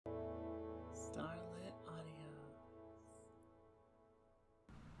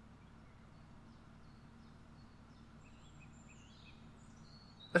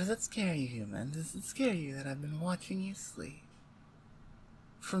Does it scare you, human? Does it scare you that I've been watching you sleep?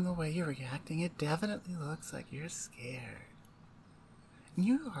 From the way you're reacting, it definitely looks like you're scared. And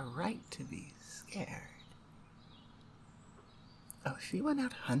you are right to be scared. Oh, she went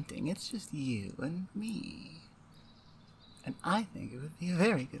out hunting. It's just you and me. And I think it would be a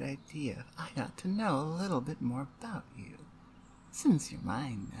very good idea if I got to know a little bit more about you. Since you're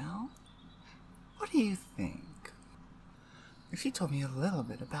mine now. What do you think? She told me a little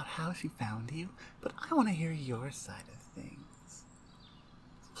bit about how she found you, but I want to hear your side of things.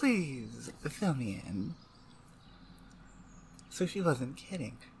 Please, fill me in. So she wasn't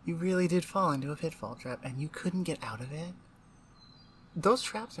kidding. You really did fall into a pitfall trap and you couldn't get out of it? Those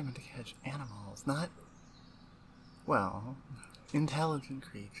traps are meant to catch animals, not, well, intelligent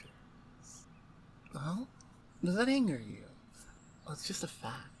creatures. Well, does that anger you? Well, it's just a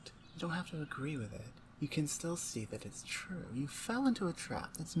fact. You don't have to agree with it. You can still see that it's true. You fell into a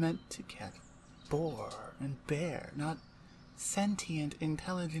trap that's meant to catch boar and bear, not sentient,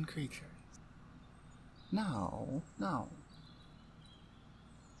 intelligent creatures. No.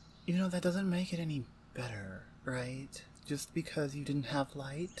 You know, that doesn't make it any better, right? Just because you didn't have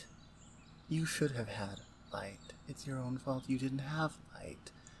light? You should have had light. It's your own fault you didn't have light.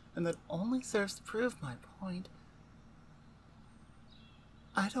 And that only serves to prove my point.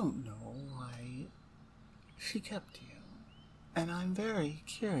 I don't know why she kept you. And I'm very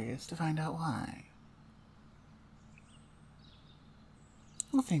curious to find out why.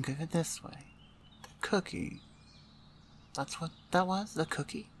 Well, think of it this way. The cookie. That's what that was? The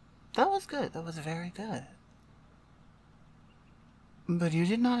cookie? That was good. That was very good. But you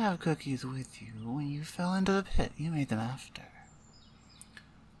did not have cookies with you when you fell into the pit. You made them after.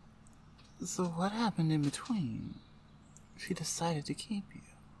 So what happened in between? She decided to keep you.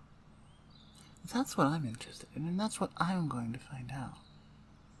 That's what I'm interested in, and that's what I'm going to find out.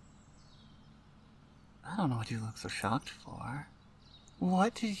 I don't know what you look so shocked for.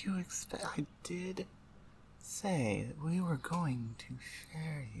 What did you expect? I did say that we were going to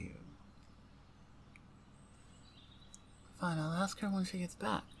share you. Fine, I'll ask her when she gets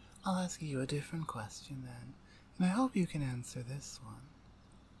back. I'll ask you a different question then, and I hope you can answer this one.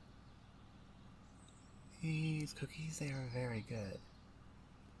 These cookies, they are very good.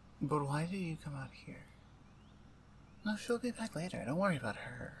 But why did you come out here? No, she'll be back later. Don't worry about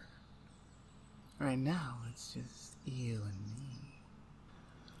her. Right now, it's just you and me.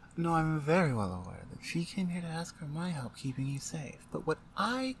 No, I'm very well aware that she came here to ask for my help keeping you safe. But what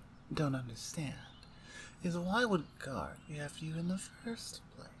I don't understand is why would God be after you in the first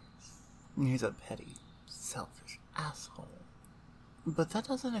place? He's a petty, selfish asshole. But that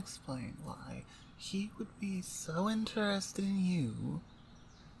doesn't explain why he would be so interested in you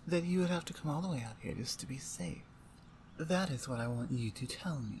that you would have to come all the way out here just to be safe. That is what I want you to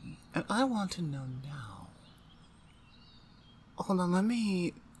tell me, and I want to know now. Hold on, let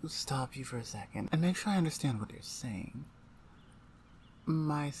me stop you for a second and make sure I understand what you're saying.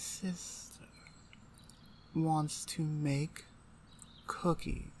 My sister wants to make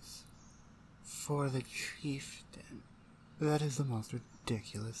cookies for the chieftain. That is the most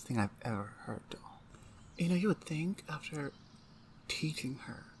ridiculous thing I've ever heard of. You know, you would think after teaching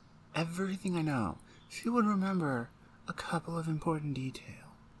her everything I know, she would remember a couple of important details.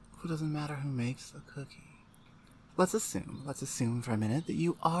 It doesn't matter who makes the cookie. Let's assume for a minute that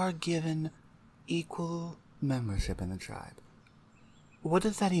you are given equal membership in the tribe. What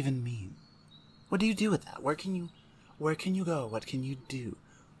does that even mean? What do you do with that? Where can you go? What can you do?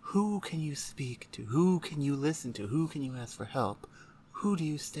 Who can you speak to? Who can you listen to? Who can you ask for help? Who do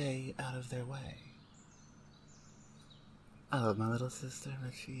you stay out of their way? I love my little sister,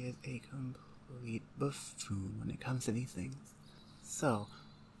 but she is a complete buffoon when it comes to these things. So,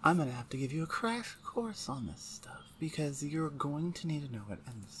 I'm gonna have to give you a crash course on this stuff, because you're going to need to know it,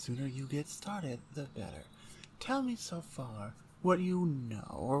 and the sooner you get started, the better. Tell me so far what you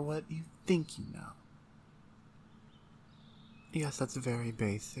know, or what you think you know. Yes, that's very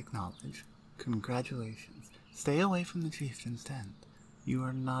basic knowledge. Congratulations. Stay away from the chieftain's tent. You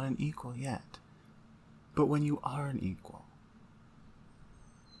are not an equal yet. But when you are an equal,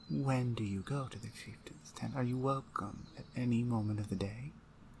 when do you go to the chieftain's tent? Are you welcome at any moment of the day?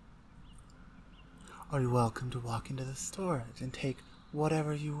 Are you welcome to walk into the storage and take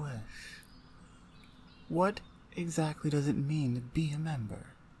whatever you wish? What exactly does it mean to be a member?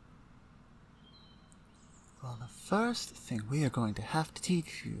 Well, the first thing we are going to have to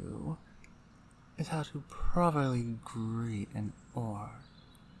teach you is how to properly greet an orc.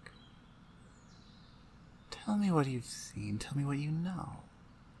 Tell me what you've seen. Tell me what you know.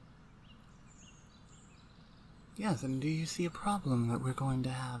 Yes, and do you see a problem that we're going to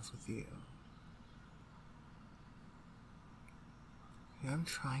have with you? I'm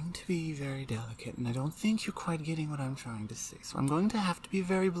trying to be very delicate, and I don't think you're quite getting what I'm trying to say, so I'm going to have to be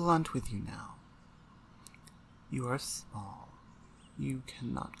very blunt with you now. You are small. You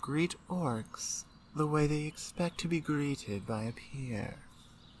cannot greet orcs the way they expect to be greeted by a peer.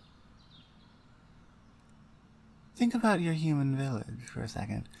 Think about your human village for a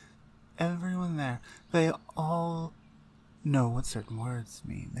second. Everyone there, they all know what certain words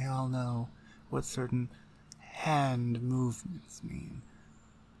mean. They all know what certain hand movements mean.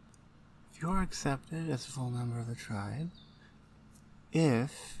 If you're accepted as a full member of the tribe, and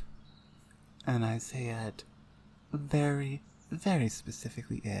I say it very, very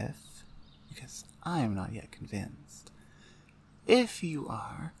specifically if, because I am not yet convinced, if you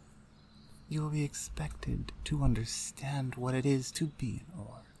are, you will be expected to understand what it is to be an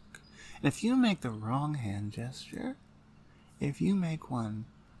orc. And if you make the wrong hand gesture, if you make one,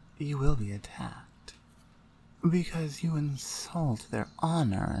 you will be attacked. Because you insult their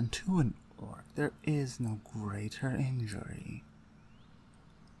honor, and to an orc, there is no greater injury.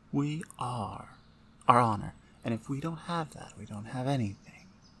 We are our honor, and if we don't have that, we don't have anything.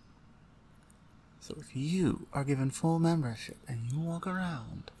 So if you are given full membership, and you walk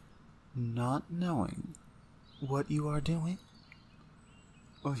around not knowing what you are doing,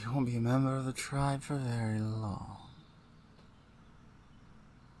 well, you won't be a member of the tribe for very long.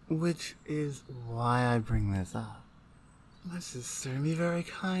 Which is why I bring this up. My sister can be very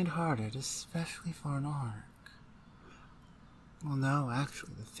kind-hearted, especially for an orc. Well, no,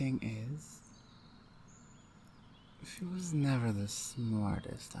 actually, the thing is, she was never the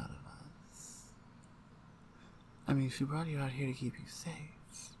smartest out of us. I mean, she brought you out here to keep you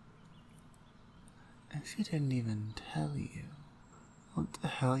safe. And she didn't even tell you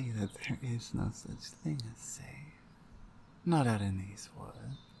that there is no such thing as safe. Not out in these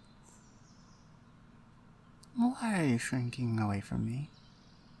woods. Why are you shrinking away from me?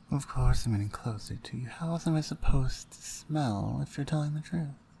 Of course I'm getting closer to you. How else am I supposed to smell if you're telling the truth?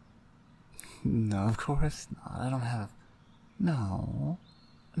 No, of course not. I don't have... No,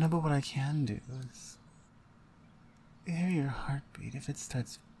 but what I can do is hear your heartbeat if it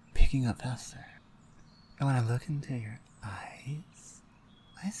starts picking up faster. And when I look into your eyes,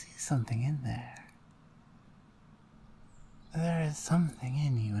 I see something in there. There is something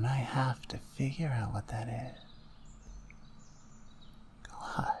in you, and I have to figure out what that is.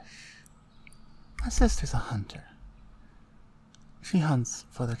 Hush. My sister's a hunter. She hunts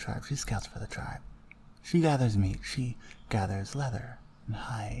for the tribe. She scouts for the tribe. She gathers meat. She gathers leather and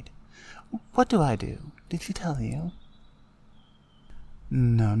hide. What do I do? Did she tell you?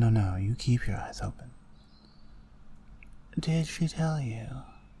 No. You keep your eyes open. Did she tell you?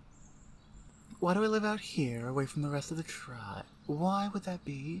 Why do I live out here, away from the rest of the tribe? Why would that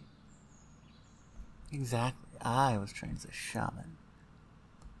be? Exactly. I was trained as a shaman.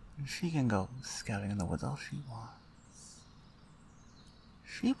 And she can go scouting in the woods all she wants.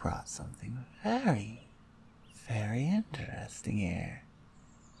 She brought something very, very interesting here.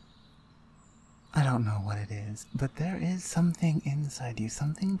 I don't know what it is, but there is something inside you,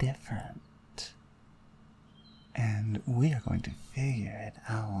 something different. And we are going to figure it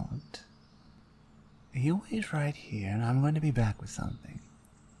out. You wait right here, and I'm going to be back with something.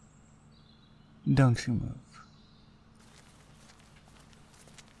 Don't you move.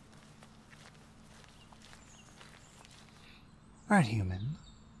 Alright, human.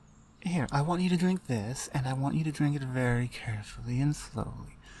 Here, I want you to drink this, and I want you to drink it very carefully and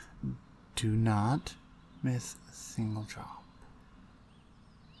slowly. Do not miss a single drop.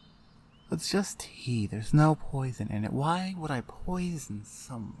 It's just tea. There's no poison in it. Why would I poison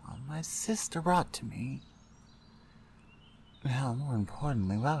someone my sister brought to me? Hell, more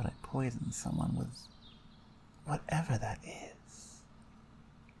importantly, why would I poison someone with whatever that is?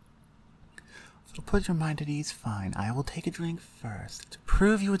 So to put your mind at ease, fine. I will take a drink first to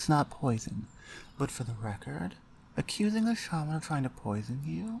prove you it's not poison. But for the record, accusing a shaman of trying to poison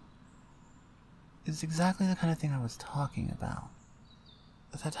you is exactly the kind of thing I was talking about.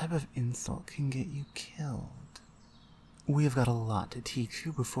 That type of insult can get you killed. We have got a lot to teach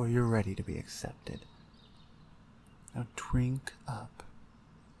you before you're ready to be accepted. Now drink up.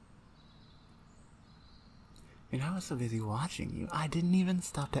 And I was so busy watching you, I didn't even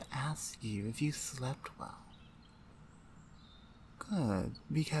stop to ask you if you slept well. Good,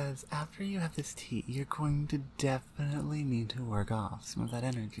 because after you have this tea, you're going to definitely need to work off some of that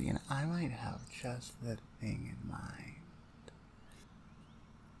energy, and I might have just that thing in mind.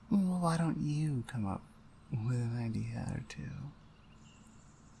 Well, why don't you come up with an idea or two?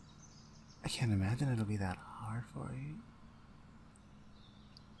 I can't imagine it'll be that hard for you?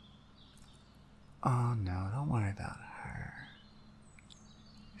 Oh no, don't worry about her.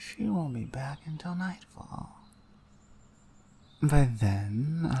 She won't be back until nightfall. By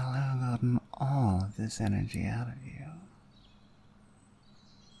then, I'll have gotten all of this energy out of you.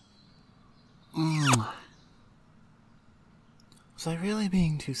 Was I really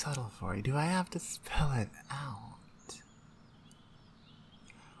being too subtle for you? Do I have to spell it out?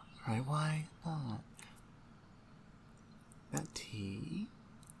 Alright, why not? That T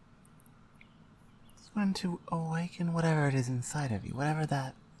is going to awaken whatever it is inside of you, whatever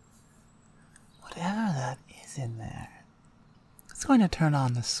that is in there. It's going to turn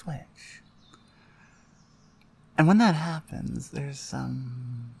on the switch. And when that happens, there's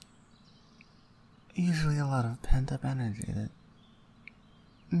usually a lot of pent-up energy that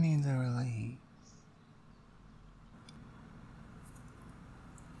needs a release.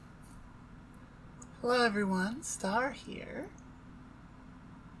 Hello everyone, Star here.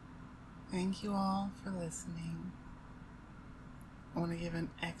 Thank you all for listening. I want to give an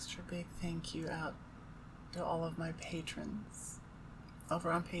extra big thank you out to all of my patrons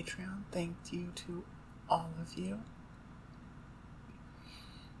over on Patreon. Thank you to all of you.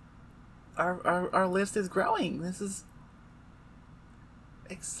 Our list is growing. This is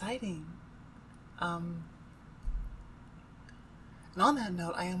exciting. And on that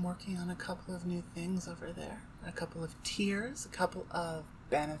note, I am working on a couple of new things over there. A couple of tiers, a couple of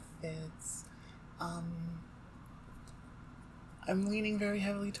benefits. I'm leaning very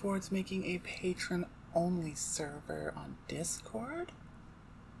heavily towards making a patron-only server on Discord.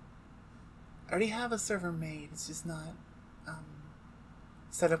 I already have a server made, it's just not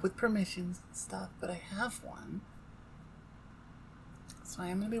set up with permissions and stuff, but I have one. So I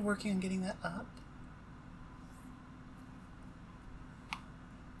am going to be working on getting that up.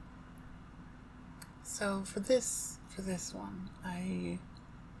 So for this one, I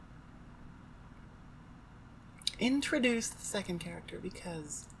introduced the second character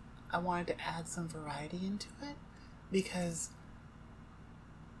because I wanted to add some variety into it, because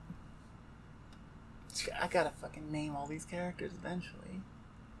I gotta fucking name all these characters eventually.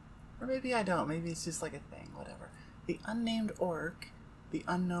 Or maybe I don't, maybe it's just like a thing, whatever. The unnamed orc, the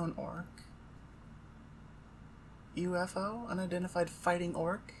unknown orc, UFO, unidentified fighting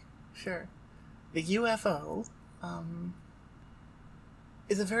orc, sure. The UFO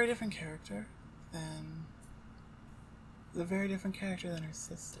is a very different character than her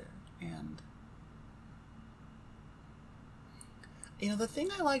sister. And you know, the thing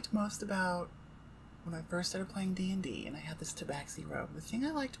I liked most about when I first started playing D&D and I had this tabaxi robe, the thing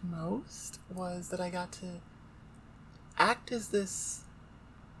I liked most was that I got to act as this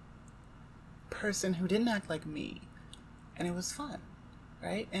person who didn't act like me, and it was fun,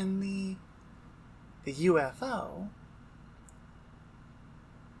 right? And the UFO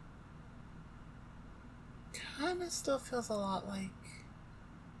kind of still feels a lot like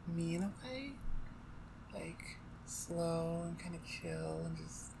me in a way, like slow and kind of chill and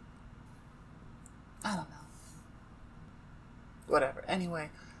just, I don't know, whatever. Anyway,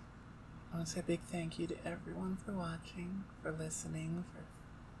 I want to say a big thank you to everyone for watching, for listening, for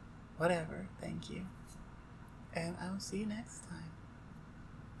whatever. Thank you, and I will see you next time.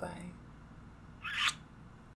 Bye.